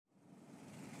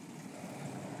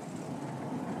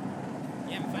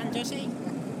You having fun, Josie?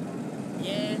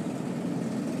 Yeah.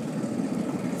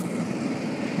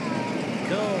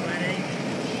 Cool, buddy.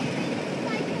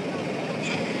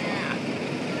 Yeah.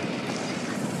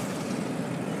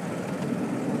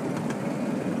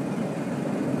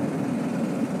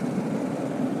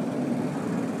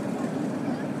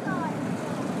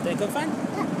 Is that good fun?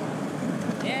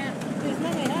 Yeah. There's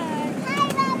Mummy, hi.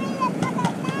 Hi, Mommy, let's go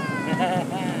back now.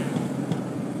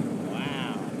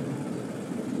 Wow.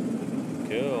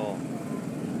 Cool.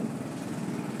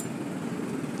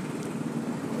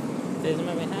 There's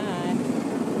Mummy, hi.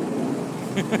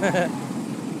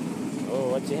 Oh,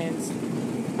 watch your hands.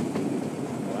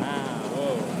 Wow.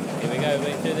 Whoa. Here we go.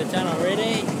 We're through the tunnel.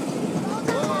 Ready?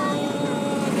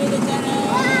 Whoa. Through the tunnel.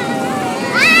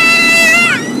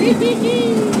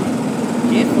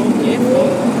 Careful, careful.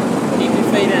 Keep your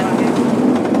feet in.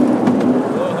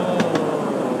 Whoa.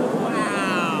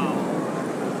 Wow.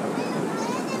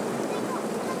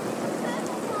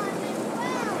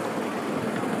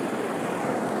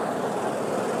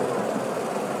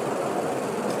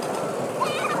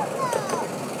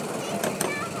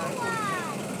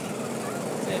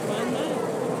 Is that fun, mate?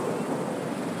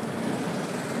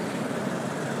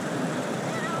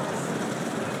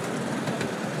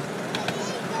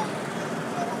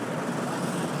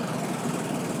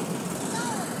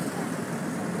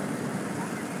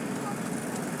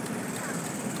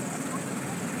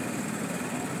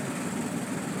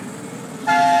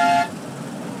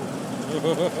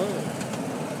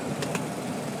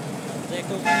 Is that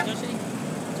cool fun, Josie?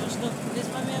 Josh, look, there's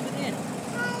Mummy over there.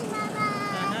 Hi, Mama.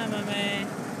 Hi, Mummy.